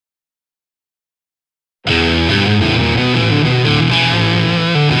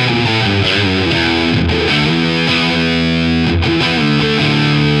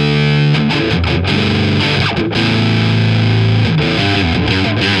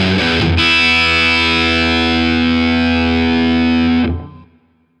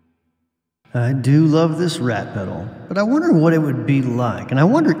I do love this rat pedal, but I wonder what it would be like. And I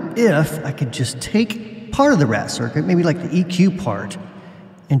wonder if I could just take part of the rat circuit, maybe like the EQ part,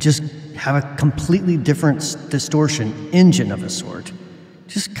 and just have a completely different distortion engine of a sort.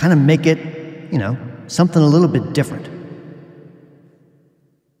 Just kind of make it, something a little bit different.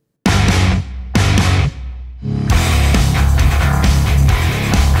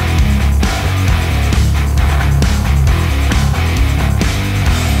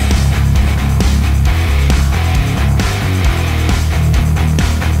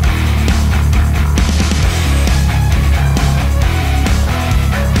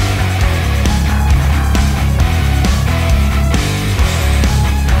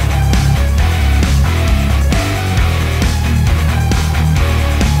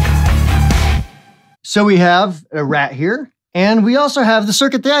 So we have a rat here, and we also have the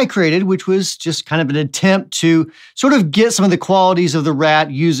circuit that I created, which was just kind of an attempt to sort of get some of the qualities of the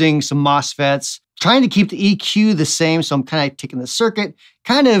rat using some Mosfets, trying to keep the EQ the same. So I'm kind of taking the circuit,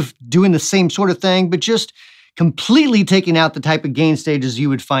 kind of doing the same sort of thing, but just completely taking out the type of gain stages you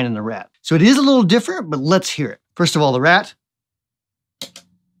would find in the rat. So it is a little different, but let's hear it. First of all, the rat.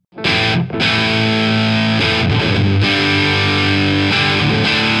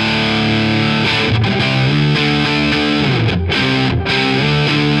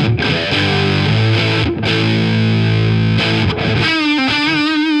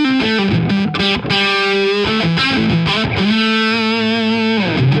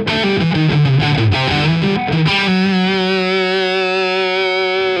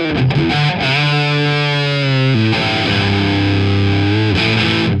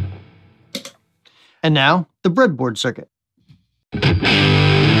 And now, the breadboard circuit.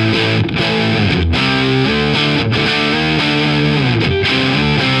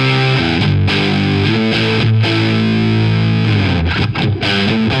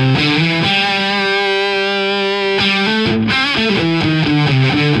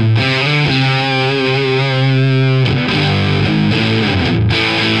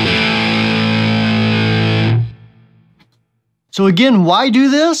 So again, why do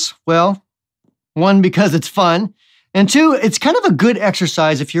this? Well, one, because it's fun, and two, it's kind of a good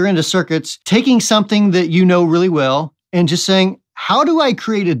exercise if you're into circuits, taking something that you know really well and just saying, how do I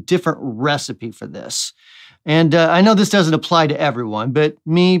create a different recipe for this? And I know this doesn't apply to everyone, but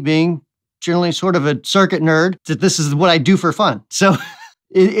me being generally sort of a circuit nerd, that this is what I do for fun. So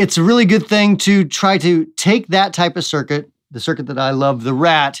it's a really good thing to try to take that type of circuit, the circuit that I love, the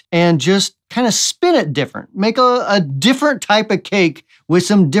rat, and just kind of spin it different. Make a different type of cake with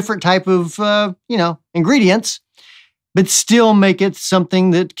some different type of, ingredients, but still make it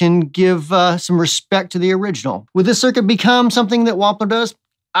something that can give some respect to the original. Would this circuit become something that Wampler does?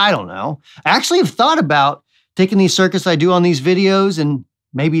 I don't know. I actually have thought about taking these circuits I do on these videos and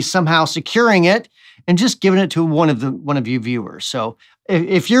maybe somehow securing it and just giving it to one of you viewers. So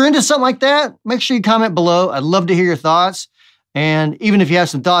if you're into something like that, make sure you comment below. I'd love to hear your thoughts. And even if you have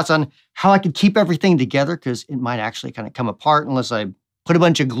some thoughts on how I could keep everything together, because it might actually kind of come apart unless I put a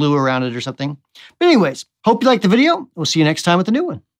bunch of glue around it or something. But anyways, hope you liked the video. We'll see you next time with a new one.